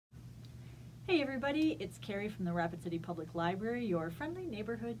Hey everybody, it's Carrie from the Rapid City Public Library, your friendly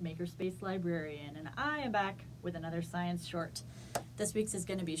neighborhood makerspace librarian, and I am back with another science short. This week's is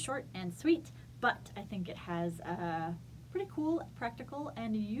going to be short and sweet, but I think it has a pretty cool, practical,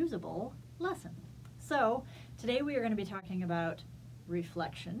 and usable lesson. So today we are going to be talking about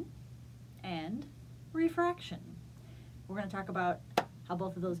reflection and refraction. We're going to talk about how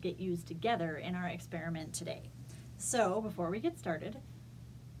both of those get used together in our experiment today. So before we get started,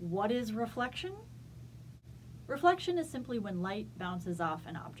 what is reflection? Reflection is simply when light bounces off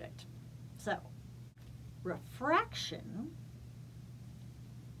an object. So, refraction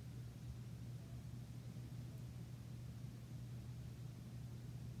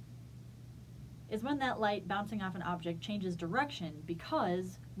is when that light bouncing off an object changes direction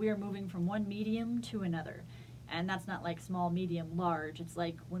because we are moving from one medium to another. And that's not like small, medium, large. It's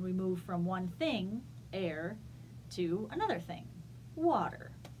like when we move from one thing, air, to another thing,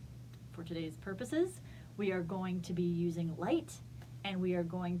 water. For today's purposes, we are going to be using light, and we are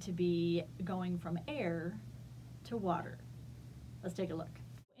going to be going from air to water. Let's take a look.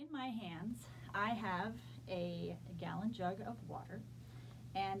 In my hands, I have a gallon jug of water,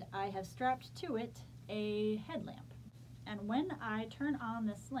 and I have strapped to it a headlamp. And when I turn on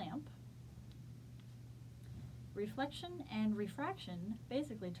this lamp, reflection and refraction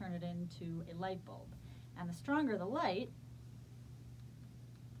basically turn it into a light bulb. And the stronger the light,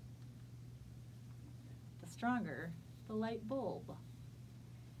 stronger the light bulb.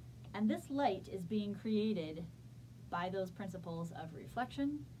 And this light is being created by those principles of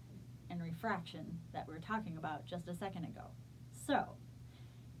reflection and refraction that we were talking about just a second ago. So,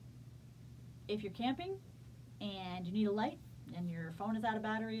 if you're camping and you need a light and your phone is out of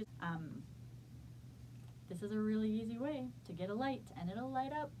batteries, this is a really easy way to get a light, and it'll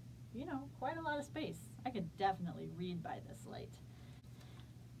light up, you know, quite a lot of space. I could definitely read by this light.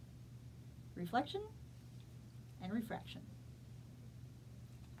 Reflection and refraction.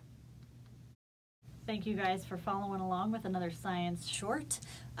 Thank you guys for following along with another science short.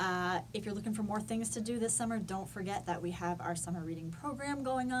 If you're looking for more things to do this summer, don't forget that we have our summer reading program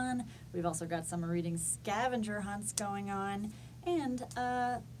going on. We've also got summer reading scavenger hunts going on, and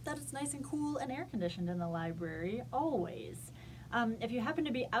that it's nice and cool and air conditioned in the library always. If you happen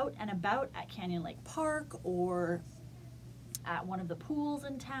to be out and about at Canyon Lake Park or at one of the pools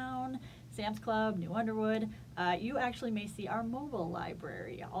in town, Sam's Club, New Underwood, you actually may see our mobile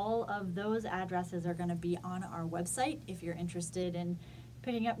library. All of those addresses are going to be on our website if you're interested in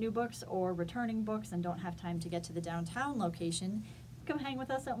picking up new books or returning books and don't have time to get to the downtown location. Come hang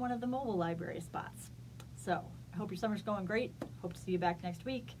with us at one of the mobile library spots. So, I hope your summer's going great. Hope to see you back next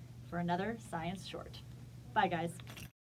week for another Science Short. Bye guys.